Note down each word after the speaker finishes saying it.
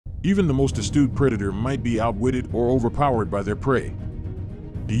Even the most astute predator might be outwitted or overpowered by their prey.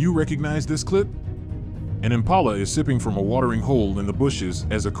 Do you recognize this clip? An impala is sipping from a watering hole in the bushes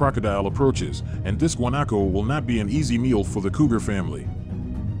as a crocodile approaches, and this guanaco will not be an easy meal for the cougar family.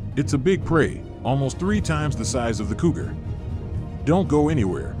 It's a big prey, almost 3 times the size of the cougar. Don't go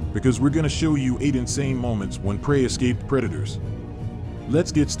anywhere, because we're going to show you 8 insane moments when prey escaped predators.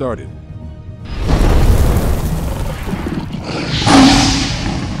 Let's get started.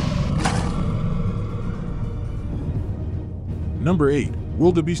 Number 8.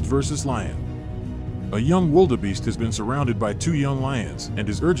 Wildebeest versus lion. A young wildebeest has been surrounded by 2 young lions and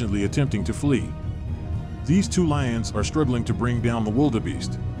is urgently attempting to flee. These 2 lions are struggling to bring down the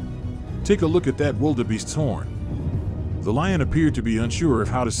wildebeest. Take a look at that wildebeest's horn. The lion appeared to be unsure of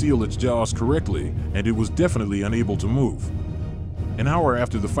how to seal its jaws correctly, and it was definitely unable to move. An hour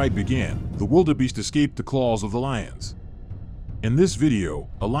after the fight began, the wildebeest escaped the claws of the lions. In this video,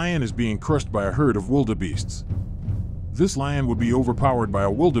 a lion is being crushed by a herd of wildebeests. This lion would be overpowered by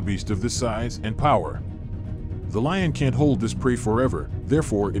a wildebeest of this size and power. The lion can't hold this prey forever,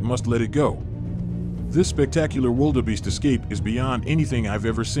 therefore it must let it go. This spectacular wildebeest escape is beyond anything I've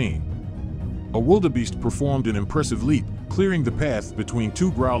ever seen. A wildebeest performed an impressive leap, clearing the path between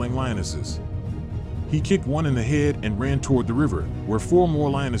 2 growling lionesses. He kicked one in the head and ran toward the river, where 4 more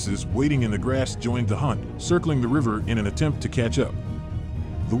lionesses waiting in the grass joined the hunt, circling the river in an attempt to catch up.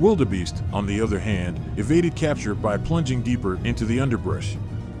 The wildebeest, on the other hand, evaded capture by plunging deeper into the underbrush.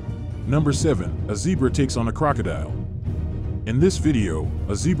 Number 7. A zebra takes on a crocodile. In this video,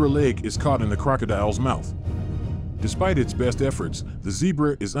 a zebra leg is caught in the crocodile's mouth. Despite its best efforts, the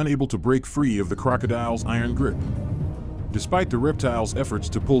zebra is unable to break free of the crocodile's iron grip. Despite the reptile's efforts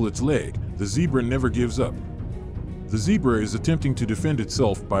to pull its leg, the zebra never gives up. The zebra is attempting to defend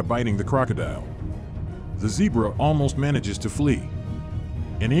itself by biting the crocodile. The zebra almost manages to flee.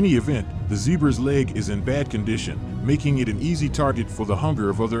 In any event, the zebra's leg is in bad condition, making it an easy target for the hunger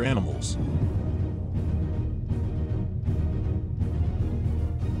of other animals.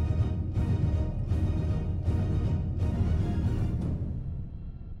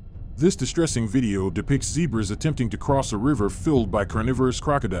 This distressing video depicts zebras attempting to cross a river filled by carnivorous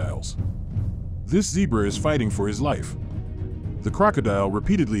crocodiles. This zebra is fighting for his life. The crocodile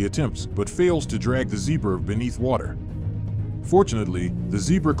repeatedly attempts but fails to drag the zebra beneath water. Fortunately, the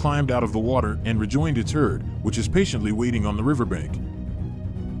zebra climbed out of the water and rejoined its herd, which is patiently waiting on the riverbank.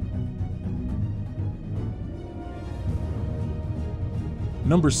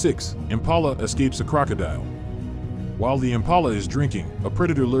 Number 6. Impala escapes a crocodile. While the impala is drinking, a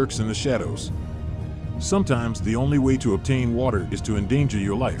predator lurks in the shadows. Sometimes the only way to obtain water is to endanger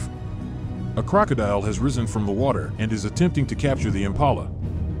your life. A crocodile has risen from the water and is attempting to capture the impala.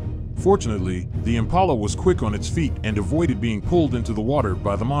 Fortunately, the impala was quick on its feet and avoided being pulled into the water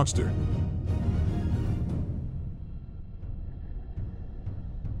by the monster.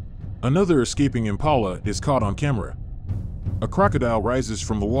 Another escaping impala is caught on camera. A crocodile rises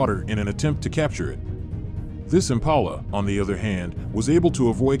from the water in an attempt to capture it. This impala, on the other hand, was able to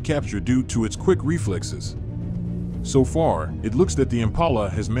avoid capture due to its quick reflexes. So far, it looks that the impala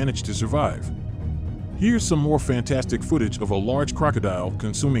has managed to survive. Here's some more fantastic footage of a large crocodile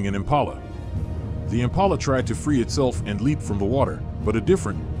consuming an impala. The impala tried to free itself and leap from the water, but a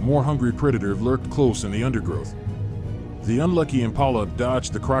different, more hungry predator lurked close in the undergrowth. The unlucky impala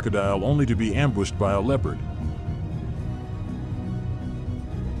dodged the crocodile only to be ambushed by a leopard.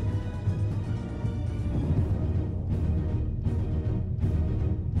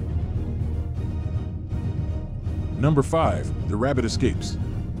 Number 5. The rabbit escapes.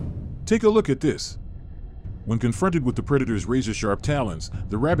 Take a look at this. When confronted with the predator's razor-sharp talons,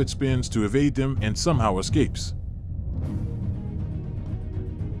 the rabbit spins to evade them and somehow escapes.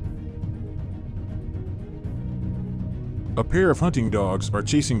 A pair of hunting dogs are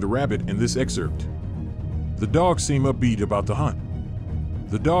chasing the rabbit in this excerpt. The dogs seem upbeat about the hunt.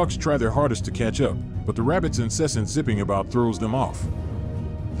 The dogs try their hardest to catch up, but the rabbit's incessant zipping about throws them off.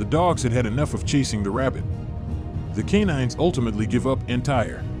 The dogs had had enough of chasing the rabbit. The canines ultimately give up and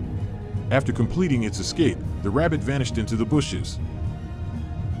tire. After completing its escape, the rabbit vanished into the bushes.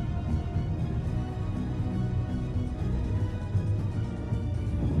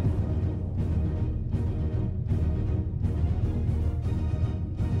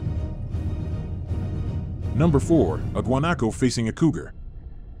 Number 4. A guanaco facing a cougar.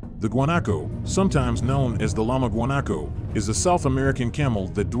 The guanaco, sometimes known as the llama guanaco, is a South American camel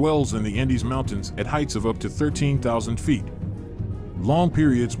that dwells in the Andes Mountains at heights of up to 13,000 feet. Long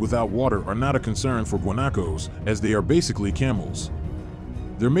periods without water are not a concern for guanacos, as they are basically camels.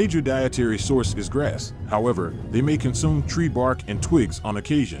 Their major dietary source is grass. However, they may consume tree bark and twigs on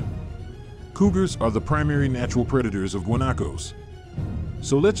occasion. Cougars are the primary natural predators of guanacos.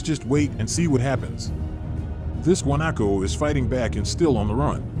 So let's just wait and see what happens. This guanaco is fighting back and still on the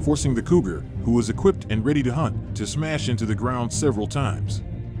run, forcing the cougar, who is equipped and ready to hunt, to smash into the ground several times.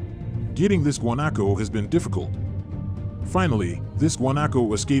 Getting this guanaco has been difficult. Finally, this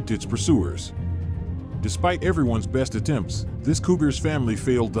guanaco escaped its pursuers. Despite everyone's best attempts, this cougar's family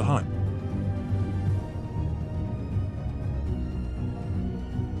failed the hunt.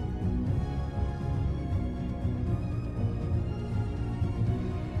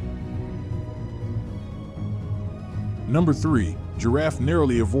 Number 3. Giraffe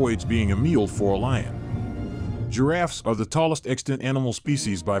narrowly avoids being a meal for a lion. Giraffes are the tallest extant animal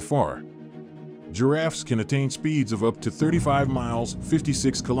species by far. Giraffes can attain speeds of up to 35 miles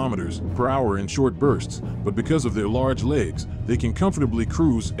 (56 kilometers) per hour in short bursts, but because of their large legs, they can comfortably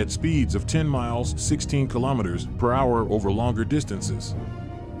cruise at speeds of 10 miles (16 kilometers) per hour over longer distances.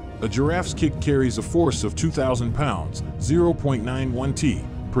 A giraffe's kick carries a force of 2,000 pounds (0.91 t)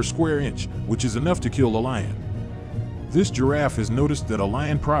 per square inch, which is enough to kill a lion. This giraffe has noticed that a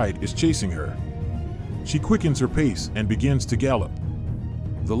lion pride is chasing her. She quickens her pace and begins to gallop.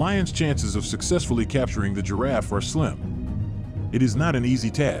 The lion's chances of successfully capturing the giraffe are slim. It is not an easy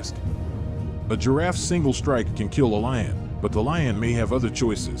task. A giraffe's single strike can kill a lion, but the lion may have other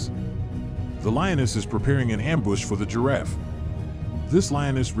choices. The lioness is preparing an ambush for the giraffe. This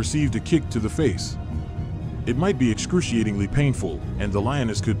lioness received a kick to the face. It might be excruciatingly painful, and the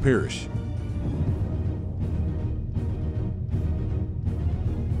lioness could perish.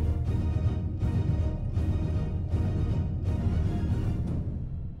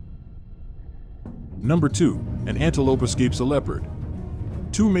 Number 2. An antelope escapes a leopard.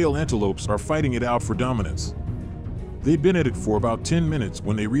 Two male antelopes are fighting it out for dominance. They'd been at it for about 10 minutes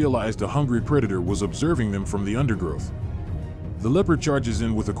when they realized a hungry predator was observing them from the undergrowth. The leopard charges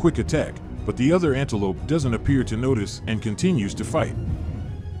in with a quick attack, but the other antelope doesn't appear to notice and continues to fight.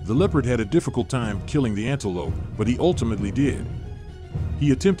 The leopard had a difficult time killing the antelope, but he ultimately did.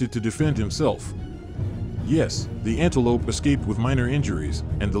 He attempted to defend himself. Yes, the antelope escaped with minor injuries,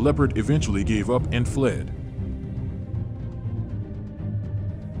 and the leopard eventually gave up and fled.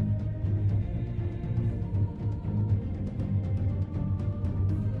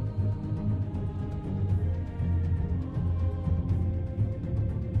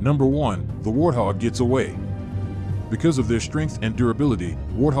 Number 1. The warthog gets away. Because of their strength and durability,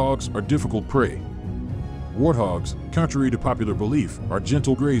 warthogs are difficult prey. Warthogs, contrary to popular belief, are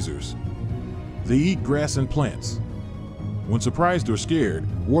gentle grazers. They eat grass and plants. When surprised or scared,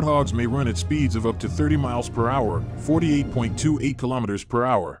 warthogs may run at speeds of up to 30 miles per hour, 48.28 kilometers per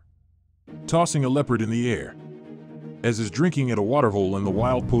hour, tossing a leopard in the air. As is drinking at a waterhole in the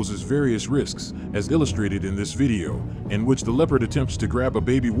wild poses various risks, as illustrated in this video, in which the leopard attempts to grab a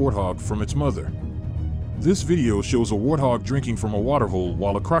baby warthog from its mother. This video shows a warthog drinking from a waterhole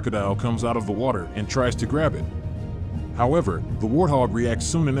while a crocodile comes out of the water and tries to grab it. However, the warthog reacts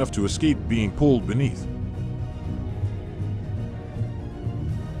soon enough to escape being pulled beneath.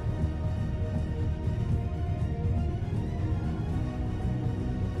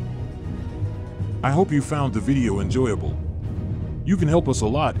 I hope you found the video enjoyable. You can help us a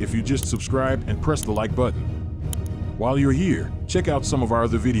lot if you just subscribe and press the like button. While you're here, check out some of our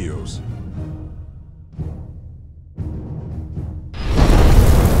other videos.